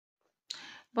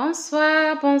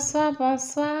Bonsoir, bonsoir,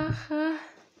 bonsoir.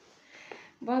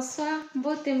 Bonsoir,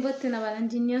 mbote na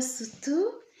balandi nyonso tu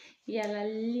ya la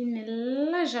ligne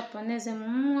la japonaise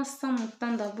mwasa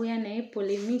mutanda boya na ye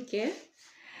polémique.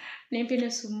 Nempene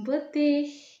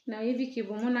sumbote na yebi ke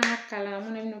bomona kala na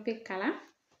mona bino pe kala.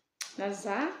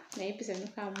 Naza na yepisa bino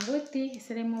ka mbote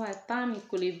esele mo bata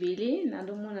mikolo ebele na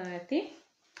ndo mona na te.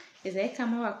 Ezali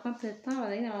kama ba contretemps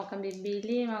bazali na makambo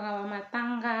ebele makaba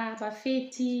matanga ba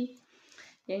feti.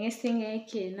 Yange senga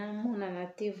yake na mona na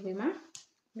te vraiment.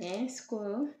 Mais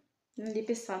sikoyo ndi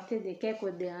pe santé de quelque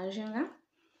déranger nga.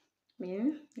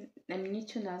 Mais na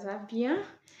minute naza bien.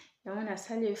 Yango na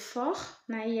sali effort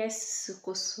na yes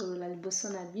koso la liboso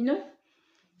na bino.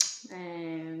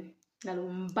 Na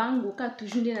lombangu ka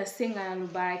toujours nde na senga na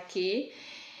lobake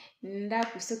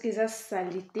ndako soki eza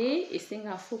salite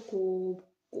esenga fo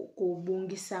ko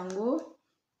bongisa ngo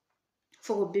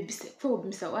fo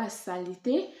bimisa wa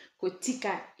salite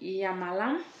kotika ya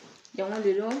malamu yango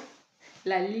lelo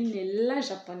la ligne la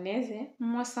japonaise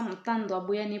mwasa mutando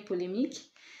aboya ne polémique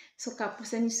soka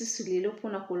pusani susu lelo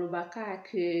pona kolobaka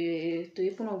ke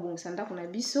toye pona bongisa ndako na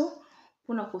biso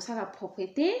pona kosala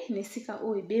propriété nesika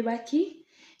o ebebaki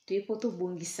toye poto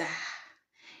bongisa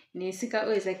nesika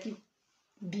o ezaki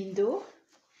bindo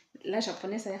la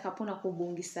japonaise ayaka pona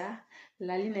kobongisa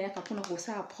la ligne ayaka pona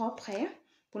kosala propre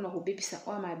pona kobebisa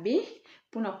oya mabe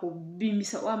pona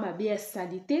kobimisa oya mabe ya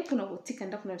salite pona kotika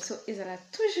ndako na biso ezala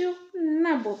toujours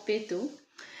na bopeto.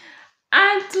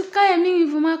 En tout cas ya mingi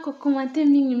vraiment ko commenter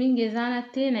mingi ezana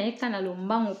te na yeka na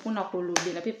lombango pona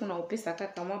kolobela pe pona kopesa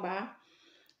kaka mwa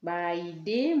ba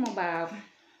idée mwa ba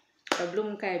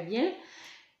blog ka bien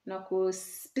na ko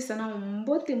pesa na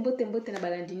mbote na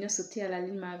balandi nyonso te ya la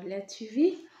ligne Mabla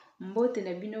TV. Mbote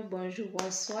na bino bonjour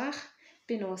bonsoir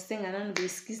pe na osenga nanu ba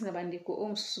excuse na bandeko o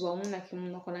mususu bamonaki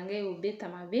monoko na ngai obeta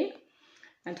mabe.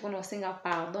 En tout cas na osenga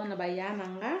pardon na baya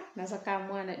nanga nazaka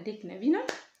mwana deki na bino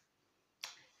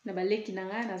na baleki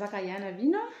nanga nazaka ya na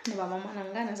bino na ba mama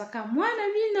nanga nazaka mwana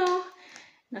bino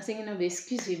nasenga na ba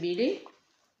excuse ebele.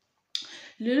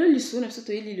 Lelo lisolo na biso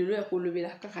toyeli lelo ya kolobela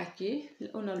kaka ke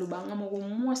ona lobanga moko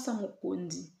mwasa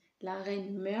mokondi la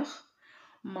reine meurt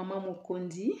mama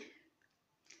mokondi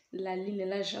la ligne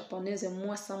la japonaise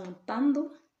mwasa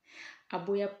mutando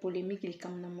aboya polémique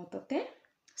likambo na moto te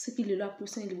soki lelo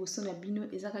apusani liboso na bino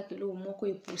ezaka kelo moko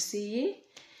epuse ye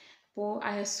po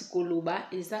aya sukoloba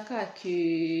ezaka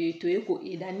ke toye ko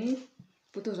edani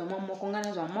po tozwa moko nga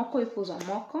nazwa moko epozwa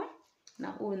moko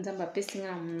na oyo nzambe apesi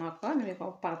nga na monoko na meka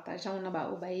opartage yango na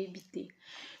bayebi te.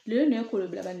 Lelo naye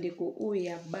kolobela bandeko oyo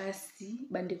ya basi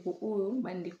bandeko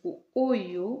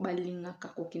oyo balingaka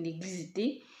kokende eglize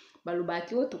te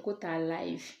balobaki oyo tokota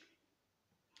live.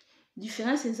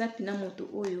 Différence eza pina moto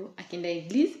oyo akenda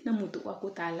église na moto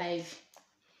akota live.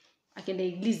 Akenda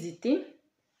église te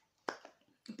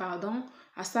pardon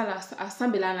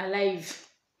asambela na live.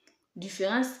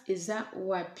 Différence eza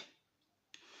wapi?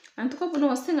 En tout cas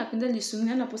pona osenga penza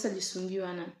lisungi na posa lisungi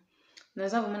wana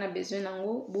naza vraiment na besoin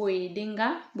nango bo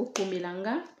edenga bo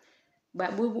komelanga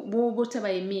bo taba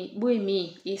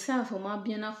aimer et ça vraiment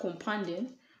bien à comprendre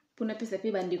pona pesa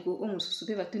pe bandeko o mususu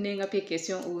pe batunenga pe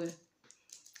question oyo.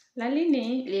 La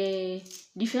ligne les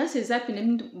différences eza pina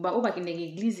ba o bakenda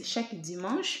église chaque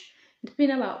dimanche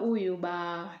pena ba oyo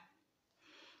ba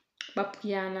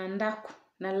priya na ndako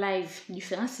na live.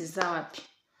 Différence eza wapi?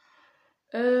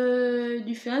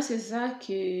 Différence eza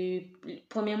que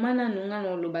premièrement na nunga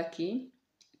no lobaki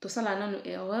to sala nanu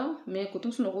erreur mais ko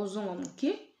tonso no zonga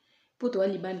muke poto wa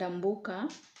libanda mboka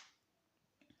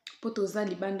poto za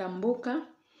libanda mboka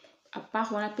à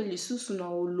part wana pe lisusu na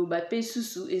loba pe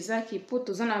susu eza que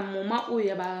poto za na moment oyo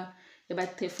ya ba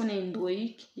téléphone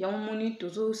Android ya moni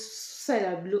tozo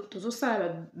sala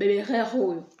bebe erreur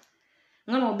oyo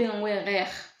nga na obenga ngo erreur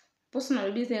poso na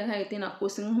lobi erreur te na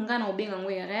kosi nga na obenga ngo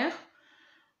erreur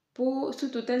po su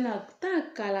total na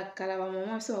kala ba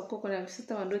mama so bakoko na biso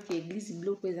ta bando ke église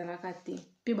bloco ezalaka te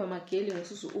pe ba makele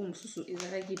mususu o mususu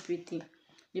ezalaki pete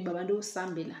ni babando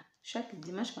sambela chaque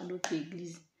dimanche bando ke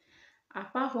église à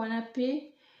part wana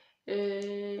pe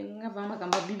nga vama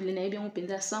kamba bible na yebi ngo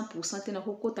penza 100% te na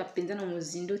kokota penza na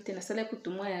mozindo te na sala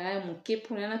kutu mwa ya moke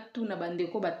pour na tu na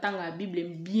bandeko batanga bible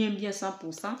bien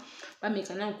 100% ba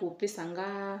mekana ko pesa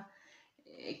nga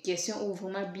question ou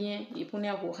vraiment bien et pour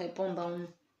na ko répondre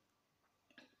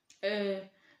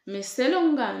mais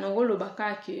selon nga na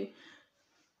kolobaka ke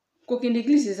kokende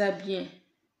église eza bien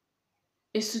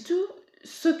et surtout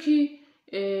ceux qui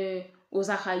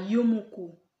ozaka yo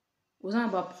moko ozana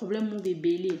ba problème mo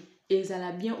bebele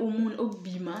ezala bien au monde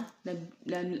obima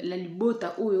la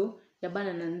libota oyo ya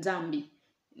bana na nzambe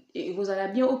et ozala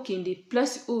bien okende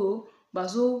place oyo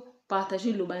bazo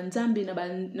partager le banzambe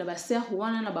na ba sœur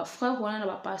wana na ba frère wana na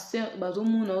ba pasteur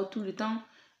bazomona tout le temps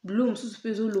bilo mususu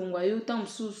pezo longwa yo tant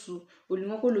mususu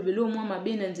olingo ko lobelo mwa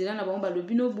mabe na nzela na bango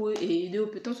balobi no boye aider yo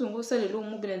peut-être ngo salelo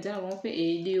mo be na nzela na bango pe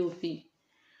aider yo pe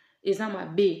eza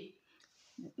mabe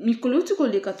mikolo tu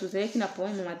koleka tozalaki na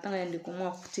problème matanga ya ndeko mwa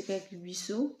akutikaki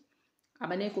biso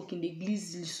abandaki kokende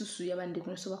église lisusu ya bandeko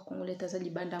nyonso bakongolais taza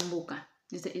libanda mboka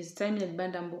ezali na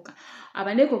libanda mboka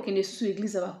abandaki kokende susu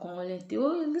église ya bakongolais te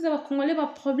o église ya bakongolais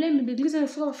baproblème l'église ya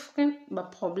africain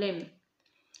baproblème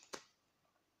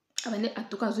abandaki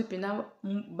atoka azwi mpena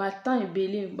batemps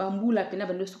ebele bambula mpena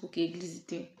bandeki sokoke église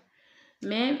te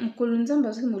mais mokolo nzambe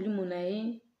azwaki molimo na ye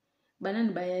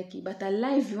banani bayaki bata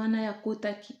live wana ya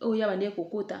kotaki oyo ya bandeki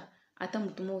kokota ata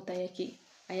moto moko tayaki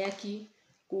ayaki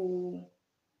ko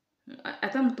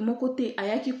ata moto moko te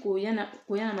ayaki koya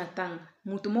na matanga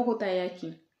moto moko te ayaki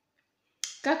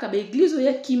kaka baeglise oyo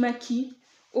yakimaki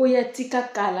oyo yatika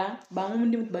kala bango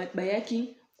nde bayaki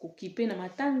kokipe na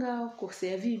matanga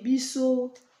koservir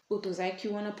biso oyo tozalaki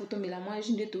wana mpo tomela mwa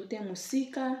ju nde touta ya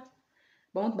mosika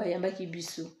bango bayambaki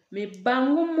biso me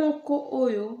bango moko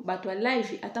oyo bato ya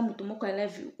live ata moto moko ya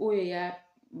live oyo ya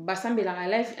basambelaka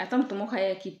live ata moto moko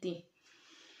ayaki te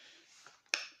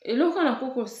eloko na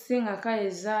kokosengaka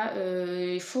eza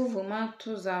il faut vraiment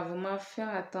tozala vraiment faire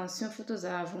attention faut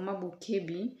tozala vraiment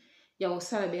bokebi ya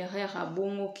kosala berere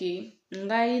abongo ke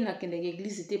ngai nakendaka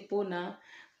église te mpona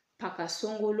paka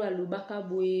songolo alobaka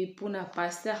boye mpona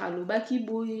paster alobaki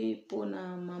boye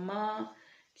mpona mama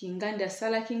kingandi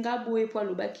asalaki nga boye mpo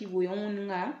alobaki boye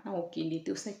oninga na kokende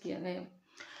te osaki erreur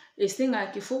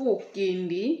esengaka ifo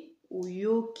kokende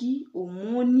oyoki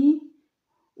omoni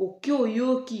oke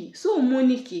oyoki so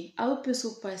omoni ke aopesa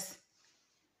opasi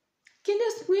kende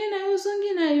espuye na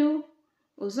yo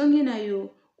ozongi na yo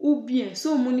ou bien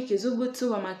so omoni ke ezobotisa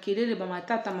bamakelele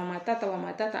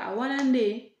bamatata awana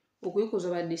nde okoki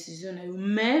kozwa badesizio na yo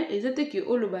mais eza te ke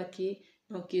olobake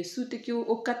donc esu te ke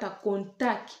okata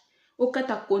contact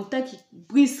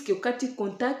briske okati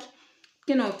contact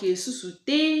ke na oke esusu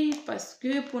te parce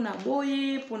que mpona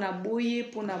boye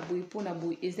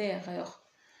eza erreur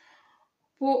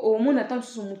po omona ta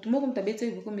mosusu motu moko moto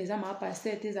abetaki bikoma eza maa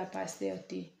paster te eza paster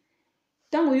te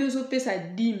ntango yo ozopesa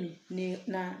dimi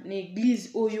na église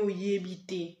oyo oyebi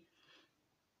te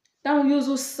ntango yo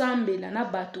ozosambela na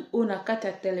bato oyo na kati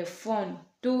ya telefone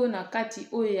to na kati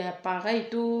oyo ya appareil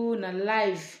to na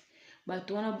live bato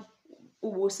wana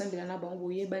oyo bosambela na bango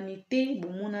boyebani te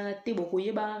bomonana te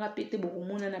bokoyebana pe te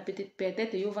bokomonana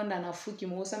peut-être yo vanda na Afrique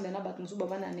mo osambela na bato mosusu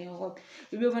bavanda na Europe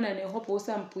yo vanda na Europe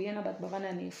osala mpuya na bato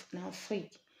bavanda na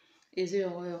Afrique eza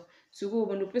erreur sikoyo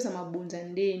obanda opesa mabonza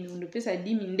ndeni obanda opesa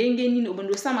dimi ndenge nini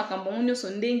obanda osala makambo ngo nyonso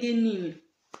ndenge nini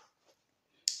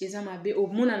eza mabe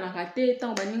omonanaka te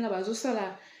ntango baninga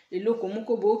bazosala eloko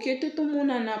moko boyoki te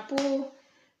tomonana po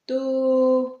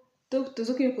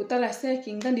tozokende kotala ser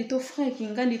kingandi to frère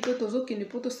kingandi to tozokende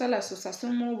mpo tosala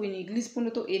association moko boye na église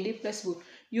mpona to aider place boye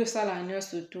yo osala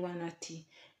nyonso to wana te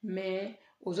mais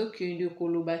ozokende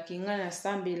kolobaki nga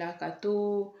nasambelaka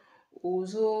to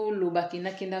ozolobaki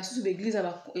nakenda susu baeglise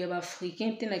ya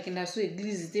baafricain te nakenda susu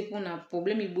église te mpona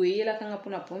problème boye eyelaka nga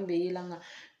mpona problème eyelanga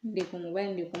ndeko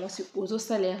mobali ndeko mwasi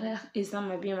ozosala erreur eza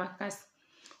mabe makasi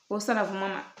osala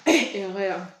vraiment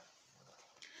erreur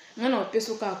nga na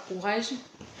opesa oka courage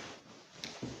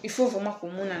il faut vraiment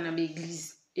komonana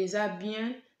baeglise eza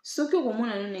bien soki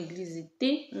okomonana na église te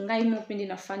ngai mo mpe nde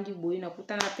nafandi boye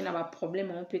nakutana mpe na baproblème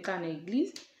yango mpe kaka na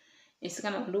église esika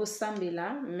na ndo osambela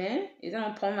mais eza na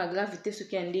problème ya grave te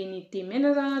soki ya ndeni te mais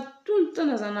nazala tout le temps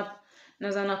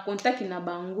nazala na contact na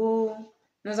bango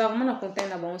nazala vraiment na contact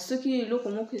na bango soki eloko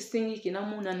moko esengi ke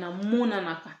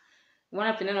namonanaka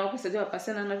wana pena na opesa te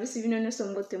bapase na visi bino nyonso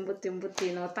mbote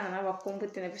na otanga na bakombo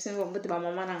te na visi bambote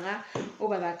bamama na nga oyo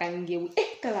bazalaka ngewu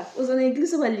tala oza na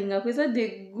église oyo balingaka eza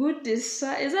de good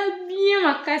ça eza bien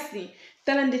makasi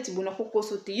tala ndeti bona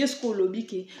kokoso te yo siko olobi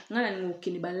ke nga nalinga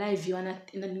okende balive wana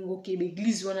nalinga okende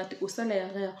baeglise wana te osala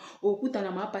erreur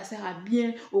okutana mapasteur a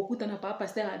bien okutana papa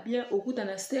pasteur a bien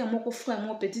okutana sœur moko frère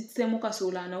moko petite sœur moko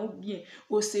asolana na ou bien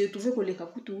ose trouver koleka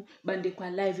kutu bandeko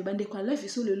ya live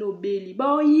so lelo obeli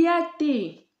baoya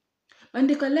te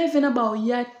bandeko ya live na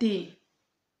baoya te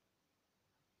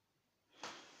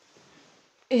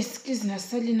excuse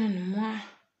nasali nanu mwa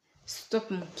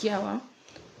stop mokiawa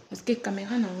parce que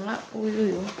caméra na nga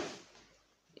oyo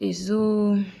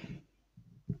ezo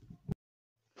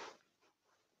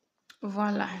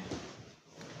voilà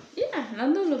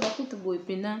nandoloba kutu boye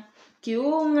pena ke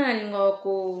o nga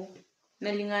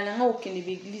nalingaka na nga okende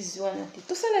baeglise wana te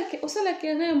osalaka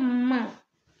erreur mama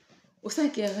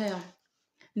osalaka erreur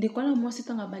ndeko wana mwasi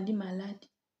ntango abandi maladi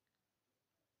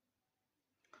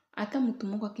ata mutu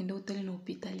moko akende otali na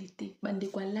hôpital te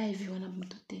bandeko live wana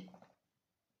mutu te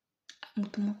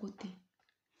mutu moko te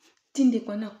ti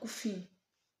ndeko wana akufi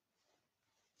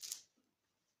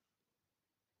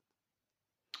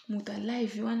mutu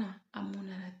live wana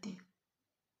amonana te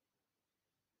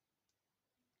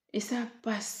esa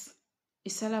passe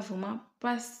esala vraiment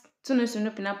passe sono sono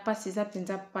pena passe eza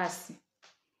penza passe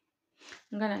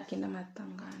nga nakenda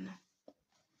matangana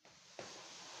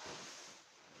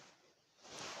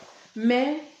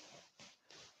mais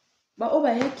baoyo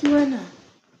bayaki wana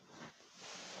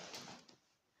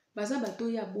baza bato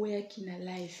oyo aboyaki na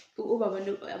live oyo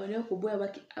abandaki koboya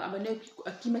abandaki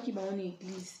akimaki bango na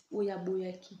église oyo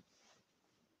aboyaki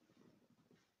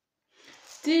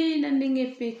ti na ndenge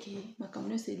peke makambo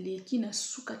nyonso eleki na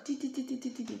suka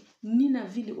titititititi ni na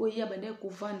ville oyo abandaki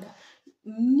kovanda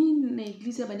ni na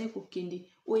église abandaki kokende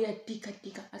oyo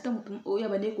atikatika ata motu oyo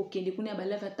abandaki kokende kuna ya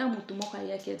balave ata motu moko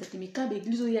ayaki ata te mikaba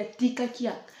église oyo atikaki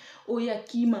oyo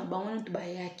akima bango natu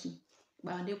bayaki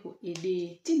babandaki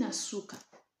koede ti na suka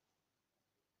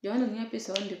yawana ninga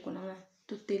pesa wana ndeko nanga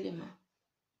totelema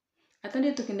ata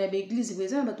nde tokende ya baeglise boye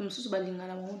eza na bato mosusu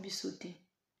balingana bango biso te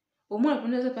omona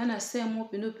pena eza pena na ser mo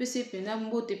pena opesi pena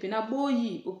mbote pena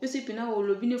boyi opesi pena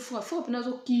olobi ne fura pena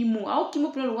azokimo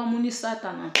aokimo pena lokwa moni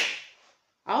satana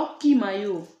aokima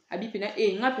yo abi pena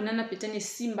nga pena na peta ne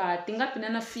simba te nga pena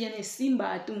na fia ne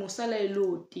simba te mosala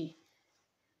elo te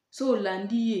so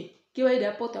olandi ye ke ba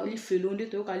ida porte ali felo nde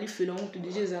to ka li felo mutu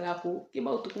deja ezalako ke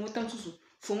ba otokongo tam susu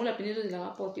fongola pena zo la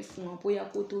porte funga po ya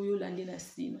poto yo landi na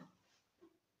sima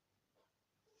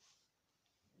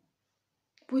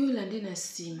po yo landi na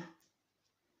sima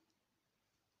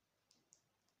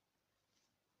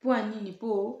po anini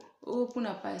po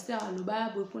pona pasteur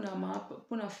alobabwe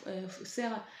pona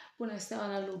sera pona sera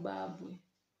na lobabwe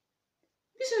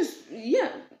biso ya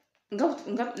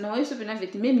nga na wayo so pena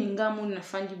vete meme ngamu na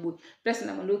fandi boy place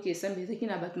na mandoki esambe ezaki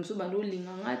na bato mosusu bando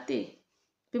linganga te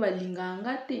pe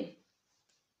balinganga te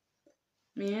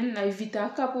mais na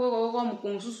evitaka po kwa mutu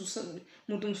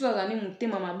mosusu azali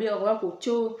motema mabe akoya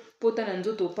kotio pota na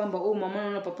nzoto opamba o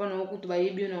mama na papa na okutu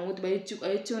bayebi na ngo te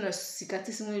bayeti na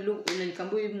cicatrice mo eloko na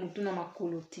likambo oyebi mutu na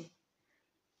makolo te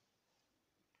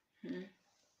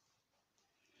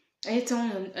ayeti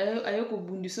aye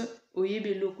kobundisa oyebi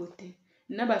eloko te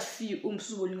na bafille o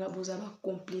mosusu bolinga boza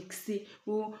bacomplexe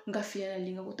o nga fille na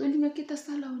linga ko tolinga kita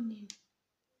sala onini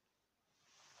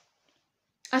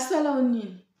asala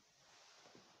onini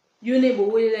yo ne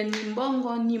bowelela ni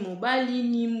mbongo ni mobali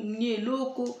ni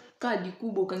eloko ka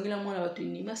diku bokangela mwana bato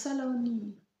ni masala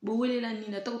onini bowelela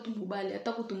nini ata kutu mobali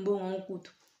ata kutu mbongo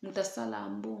okutu mutasala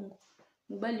mbongo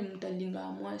mobali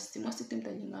mutalinga mwasi te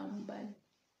mutalinga mobali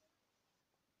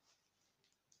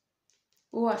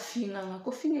o afinganga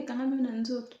kofinga kangami na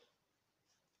nzoto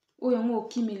o yango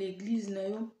okimi l'église na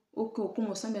yo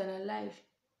okoma osambela na live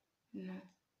non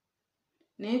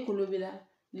naye kolobela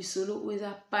lisolo oyo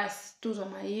eza passe tozwa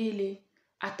mayele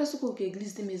ata soki oke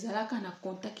église te mais ezalaka na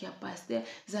contact ya pasteur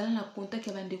ezala na contact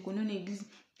ya bandeko na église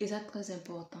eza très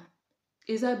important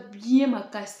eza bien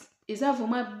makasi eza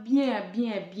vraiment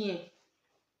bien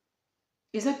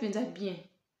eza penza bien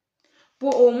po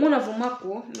omona vraiment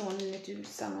ko non neti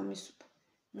sanga misupa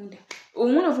munda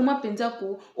omona vraiment penza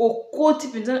ko okoti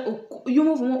penza yo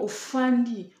mo vraiment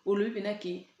ofandi olobi pena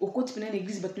ke okoti pena na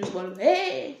église bato nyonso balo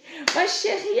ma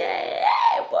chérie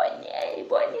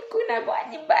boni kuna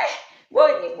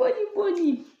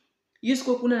boni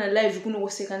yesko kuna na live kuna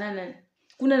kosekana nani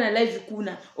kuna na live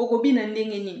kuna okobina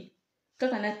ndenge nini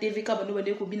kaka na tv ka bando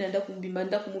bande kobina ndako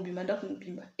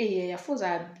mobimba ya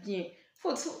foza bien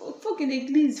faut que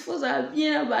l'église foza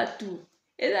bien na bato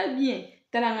eza bien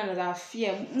talanga na za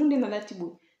fier munde na lati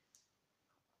bo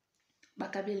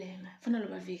bakabelenga fana lo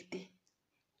ba vérité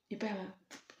et pas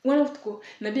wana tuko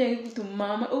na bien kutu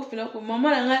mama o fina ko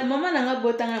mama na nga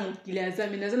botanga mokili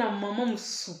azami na zana mama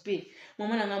musupe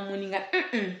mama na nga moninga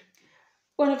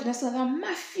wana fina sala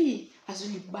ma fille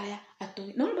azuli baya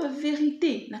atongi na ba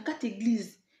vérité na kati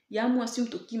église ya mwasi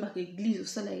mto kima ka église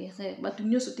osala erreur batu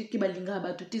nyonso te ke balinga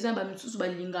batu tiza ba misusu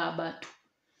balinga batu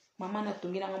mama na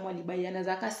tongela nga mwa libaya na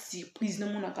zaka surprise na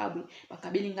mona kabwe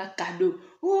bakabelinga cadeau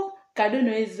cadeau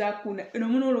no eza kuna na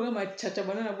mona ologa machacha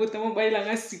bana na bota mo bayila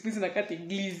nga surprise na kati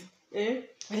église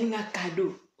balinga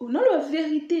cadeau na la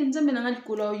vérité nzambe na nga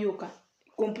likolo oyoka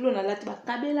complot na lati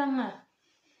bakabelanga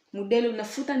modèle na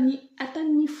futa ni ata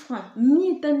ni franc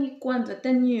ni ata ni kwanza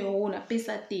ata ni euro na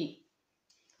pesa te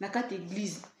na kati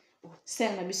église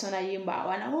sœur na biso na yemba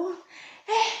wana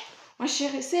ma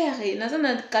chérie sœur naza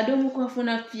na cadeau moko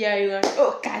afuna pia yo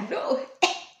cadeau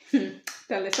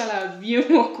t'as ça la bien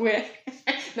moko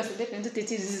na c'était penza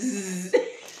tete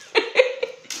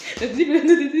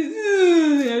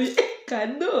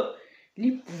Cadeau.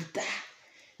 Liputa.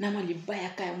 Nama libaya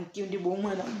kaya muki ndi bo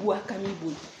mwana bwaka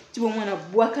miboy. Ti bo mwana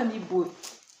bwaka miboy.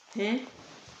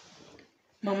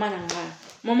 Mama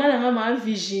nanga ma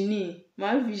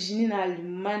Virginie na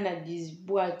limana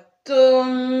disbois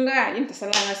tonga. Yimta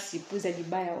sala nga sipuza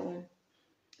libaya on.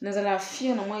 Nazala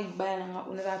fier na mwa libaya nanga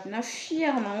on nazala na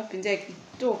fier na mwa penza ya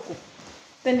kitoko.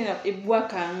 Tani na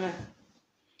ebwaka nga.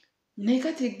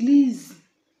 Nekati église.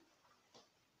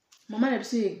 Mama na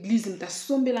biso église mta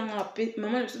sombela nga pe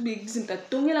mama na biso église mta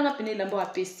tongela nga pene lambo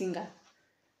apesinga.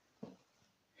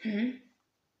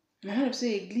 Mama na biso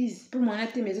église pour mwana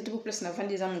te mezo to place na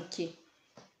vandi za moke.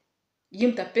 Ye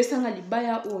mta pesa nga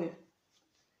libaya oyo.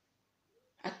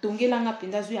 Atongela nga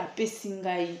penza zo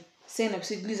apesinga yi. Se na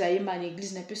biso église ayemba na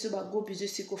église na peso ba go biso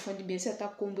siko fandi bien ça ta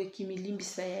kombo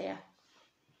ekimilimbisa ya.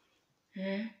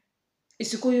 Et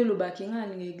ce qu'on y a le bac,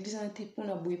 l'église a été pour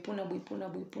la bouille.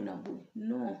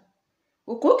 Non.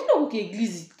 Au quoi qu'il y a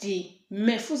l'église,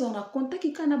 mais il faut en avoir contact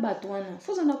qui n'a pas batouana. Il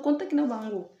faut en avoir contact qui n'a pas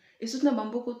bango. Et surtout na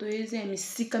bambo ko to yeze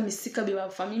misika ba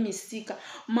famille misika.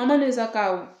 Maman ne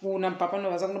zaka na papa no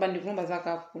bazaka bandi ko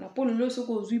bazaka kuna. Pour le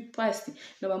soko zui passe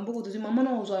na bambo ko to maman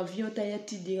na ozo avion ta ya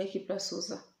ti direct qui place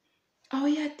ça. Ah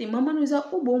ya te maman no za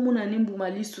obo mona nimbu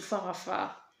mali su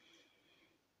farafa.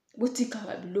 Botika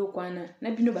ba biloko wana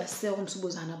na bino ba sœur msubo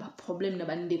zana ba problème na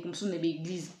bande kumsu na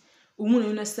église umuna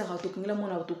yona sœur atokengela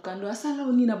mona atokando asala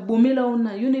oni na bomela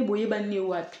ona yona eboyeba ne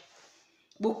wapi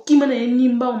bokima na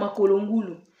enimba o makolo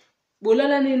ngulu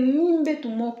bolala ne nimbe tu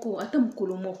moko ata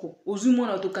mukolo moko ozui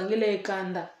mona atokangela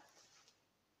ekanda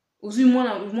ozui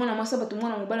mona masaba tu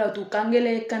mona mobala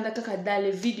atokangela ekanda kaka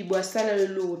dale vidi bo asala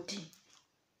loti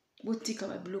botika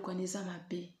ba biloko wana eza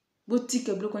mabe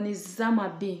botika biloko wana eza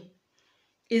mabe.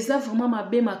 Eza vraiment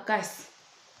mabe makasi.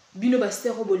 Bino ba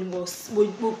sero bolingo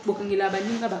bokangela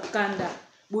baninga bakanda.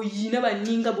 Boyina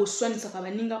baninga boswanisa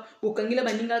baninga bokangela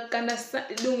baninga kanda sa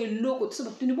donc eloko to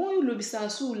ba tuni bon lobisa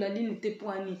su la ligne te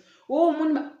poani. Oh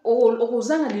mon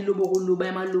okozanga lilobo loba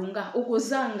ya malonga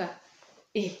okozanga.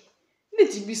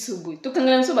 Neti biso boy. To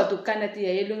kangela so ba to kanda te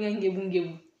ya elonga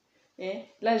ngebu.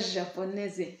 La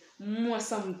japonaise moi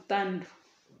sans mutando.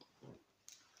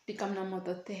 Pikamna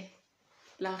motote.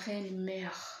 La reine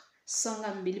mère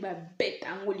sanga mbeli ba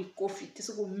beta ngo likofi te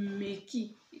soko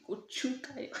meki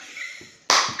ikochuka yo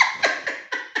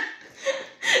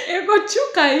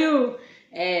ikochuka yo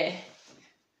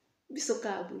biso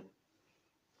kabu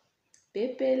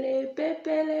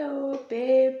pepele o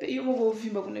pepe yo mo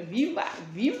vimba kuna vimba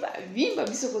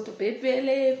biso ko to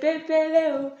pepele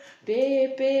o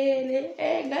pepele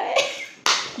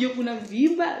yo kuna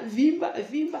vimba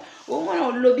o mwana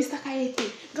olobisa ka ete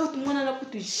nga tu mwana na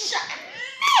kutu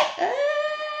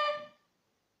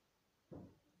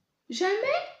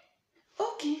jamais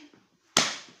ok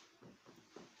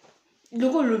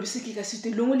loko lobisa ki kasi te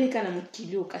longo leka na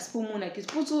mokili o kasi po mona ki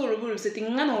po so lobisa te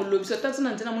nga na lobisa tatu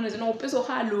na nzena mona zena opeso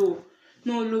halo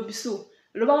no lobiso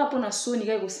loba ka pona soni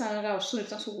ka ko sanga ka soni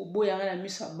tsanso ko boya nga na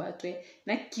miso abato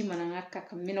na kima na nga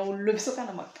kaka mena lobiso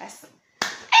kana makasi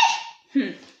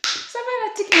ça va la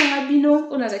tiki na bino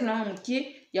on a zaki na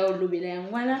mokie ya olobela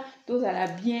yangwana to zala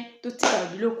bien to tika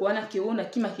biloko wana ke ona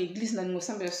kima ke église na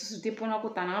ngosamba ya société pona ko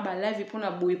tana ba live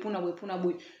pona boye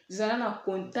zala na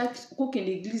contact ko ke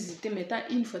l'église te meta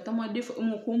une fois ta moi deux fois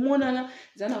ko mona na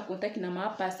zala na contact na ma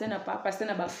pasteur na pa pasteur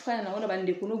na ba frère na ona ba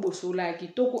ndeko no bosola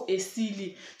kitoko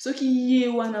esili soki ye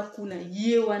wana kuna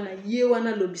ye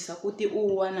wana lobisa kote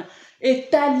o wana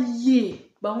etalié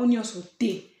ba onyoso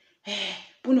te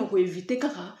pour ne pas éviter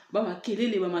kaka ba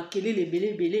makelele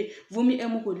belé vomi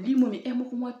emoko limo mi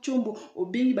emoko mwa chombo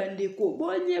obengi bandeko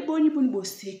boni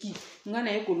boseki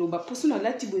ngana ye koloba poso na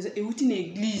lati boza euti na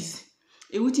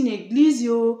église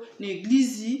yo na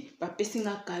église ba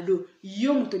pesinga cadeau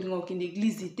yo moto linga okende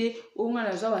église te o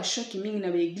ngana za ba choc mingi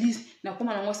na ba église na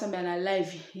koma na ngosamba na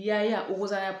live ya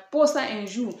okozana posa un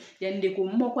jour ya ndeko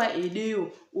moko aide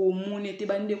yo o monete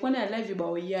bandeko na live ba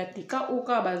oyate ka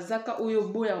oka bazaka oyo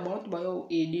boya ba to ba yo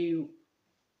aide yo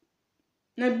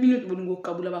na bino to bolingo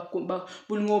kabula ba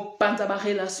bolingo panza ba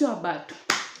relation a bato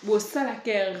bosala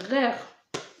kerrer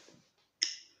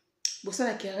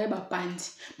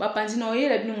bapandi na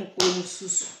oyela bino mokolo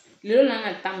mosusu lelo na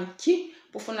nga tamuki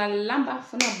pofona lamba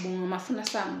fona bonga mafona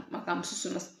sa makamsusu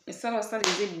na sala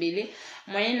ezebele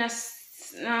moyena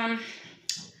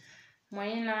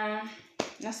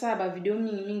na sala ba video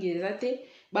mingi ezate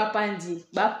bapandi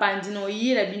na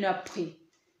oyela bino après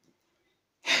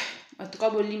en tout cas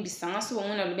bolimbisa nga so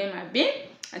mona lobe mabe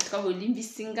en tout cas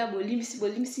bolimbisinga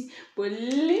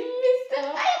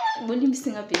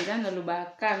bolimbisinga penza na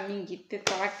lobaka mingi te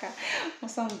taraka on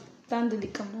s'entend de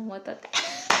likambo matata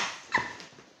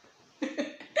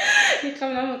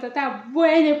Likambo tata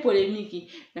bwene polémique.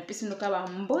 Na pesi no kaba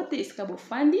mbote esika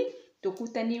bofandi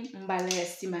tokutani mbala ya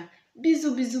sima.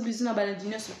 Bisous, bisous, bisous na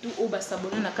balandina surtout au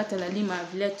s'abonner na kata la Lima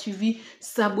Villa TV,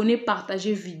 s'abonner,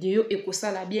 partager vidéo et que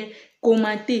ça la bien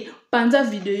commenter panza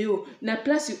vidéo na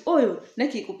place oyo na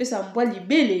ki kopesa mbwa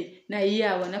libele na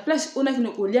yawa na place ona ki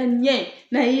no kolia nye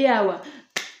na yawa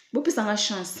bo pesa nga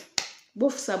chance bo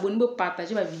s'abonner bo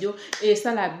partager ba vidéo et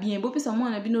ça la bien bo pesa moi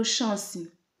na bino chance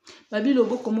babi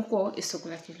loboko moko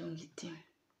esokola kelongi te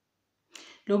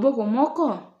loboko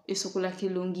moko esokola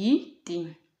kelongi te.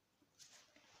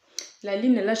 La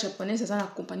ligne la japonaise ça na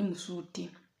compagnie musuti.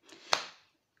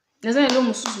 Na za lo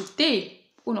musuti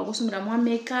una kosumbira mwa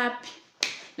makeup.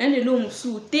 Na lo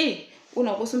musuti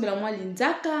una kosumbira mwa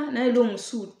linzaka, na lo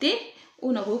musuti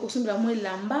una kosumbira mwa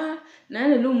lamba, na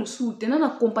lo musuti na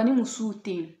compagnie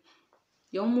musuti.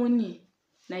 Yo moni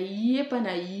na yepa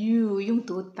na yu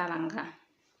to talanga.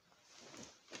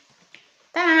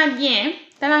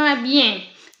 Talanga bien.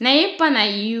 Na yepa na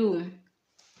yu.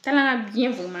 Talanga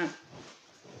bien vraiment.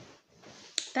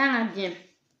 Tanga bien.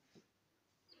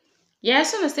 Ya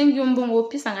so na sengi mbongo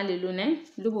pisa nga lelo ne.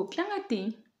 Lobo pianga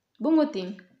te. Bongo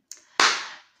te.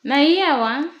 Na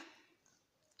yawa.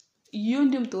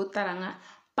 Yondi mto talanga.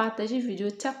 Partager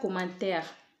vidéo tia commentaire.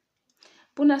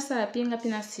 Puna sa pienga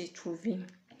pina se trouver.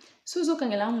 Suzo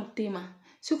kangela mutema.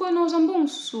 Siko na uzambo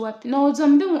msusu wapi. Na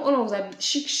uzambe mo ona uzabi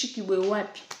shiki bwe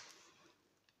wapi.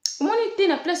 Moni te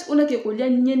na place ona ke kolia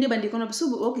nyende bandeko na biso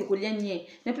oke kolia nye.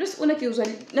 Na place ona ke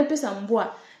uzali na pesa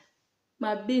mbwa.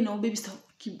 Mabe na obebisa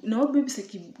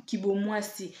kibo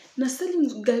mwasi na sali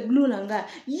gablo langa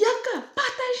yaka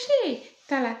partager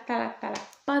tala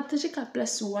partager ka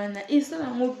place wana et ça la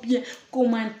mo bien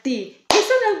commenter et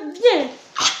ça la bien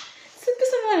c'est que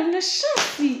ça m'a la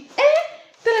chance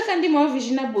tala kandi ma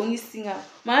Virginie bongi singa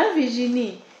ma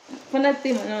Virginie fana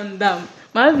te ma ndam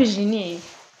ma Virginie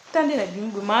tande na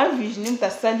bimbo ma Virginie mta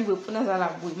sali bo pona za la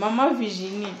boy mama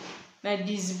Virginie na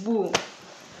disbo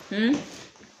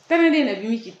tana de na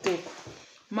bimi kitoko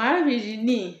ma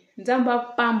Virginie nzamba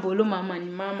pambolo mama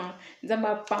ni mama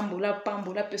nzamba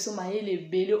pambola peso mayele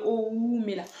bele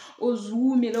oumela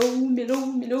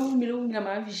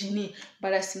ma Virginie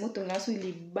bala simoto ngaso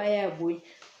ile baya boy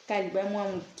kali ba mwa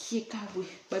mkieka boy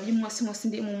babi mwasi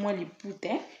nde mwa liputa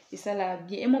et ça la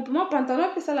bien et mon pantalon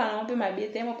pe ça la non pe ma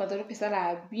bête mon pantalon pe ça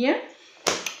la bien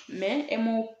mais et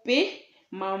mon pe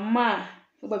mama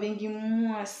babengi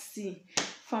mwasi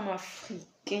femme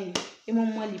africaine et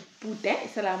moi liputa et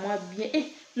ça la moi bien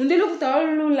mundelo kuta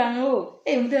lulango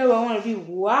mundelo ba moi bi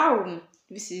wow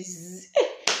c'est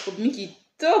obimi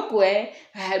kitoko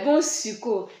bon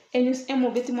suko et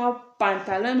mon bête moi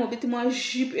pantalon mon bête moi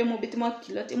jupe et mon bête moi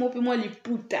culotte et mon pe moi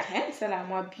liputa ça la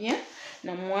moi bien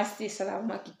na moi c'est ça la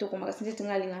moi kitoko makasi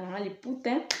tinga linga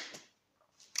liputa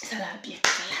ça la bien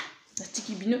voilà na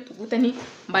tiki bino tukutani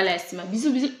mbala ya sima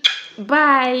bisous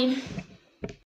bye.